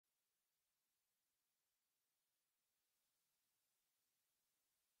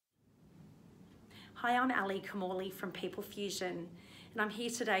Hi, I'm Ali Kamorley from People Fusion, and I'm here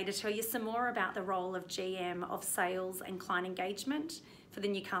today to tell you some more about the role of GM of Sales and Client Engagement for the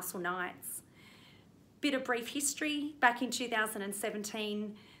Newcastle Knights. Bit of brief history. Back in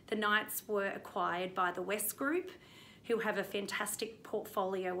 2017, the Knights were acquired by the West Group, who have a fantastic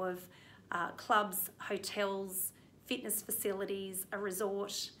portfolio of clubs, hotels, fitness facilities, a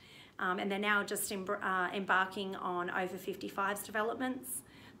resort, and they're now just embarking on over 55s developments.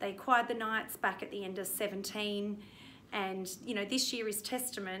 They acquired the Knights back at the end of 17, and this year is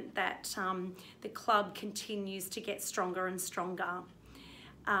testament that the club continues to get stronger and stronger.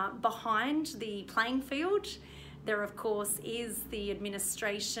 Behind the playing field, there of course is the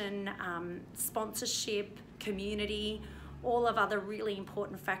administration, sponsorship, community, all of other really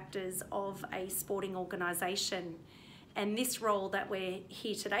important factors of a sporting organisation. And this role that we're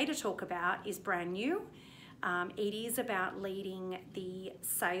here today to talk about is brand new. It is about leading the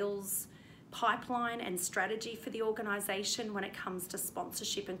sales pipeline and strategy for the organisation when it comes to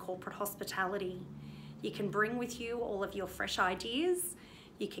sponsorship and corporate hospitality. You can bring with you all of your fresh ideas.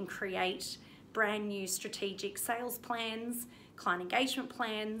 You can create brand new strategic sales plans, client engagement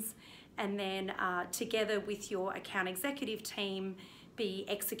plans, and then together with your account executive team, be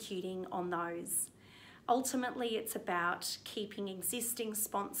executing on those. Ultimately, it's about keeping existing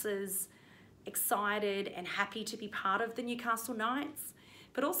sponsors excited and happy to be part of the Newcastle Knights,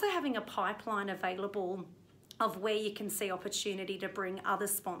 but also having a pipeline available of where you can see opportunity to bring other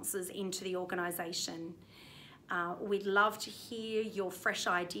sponsors into the organisation. We'd love to hear your fresh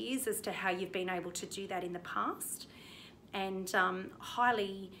ideas as to how you've been able to do that in the past, and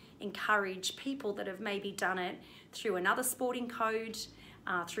highly encourage people that have maybe done it through another sporting code,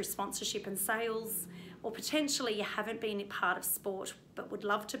 through sponsorship and sales, or potentially you haven't been a part of sport but would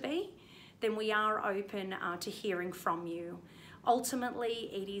love to be, then we are open to hearing from you.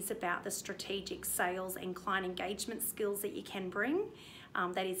 Ultimately, it is about the strategic sales and client engagement skills that you can bring.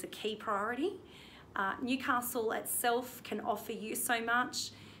 That is a key priority. Newcastle itself can offer you so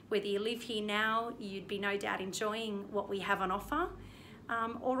much. Whether you live here now, you'd be no doubt enjoying what we have on offer.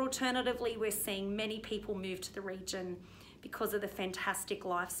 Or alternatively, we're seeing many people move to the region because of the fantastic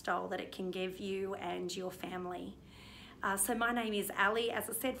lifestyle that it can give you and your family. So my name is Ali, as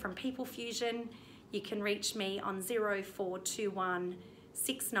I said, from People Fusion. You can reach me on 0421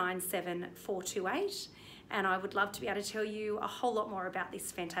 697 428, and I would love to be able to tell you a whole lot more about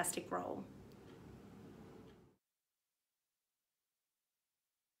this fantastic role.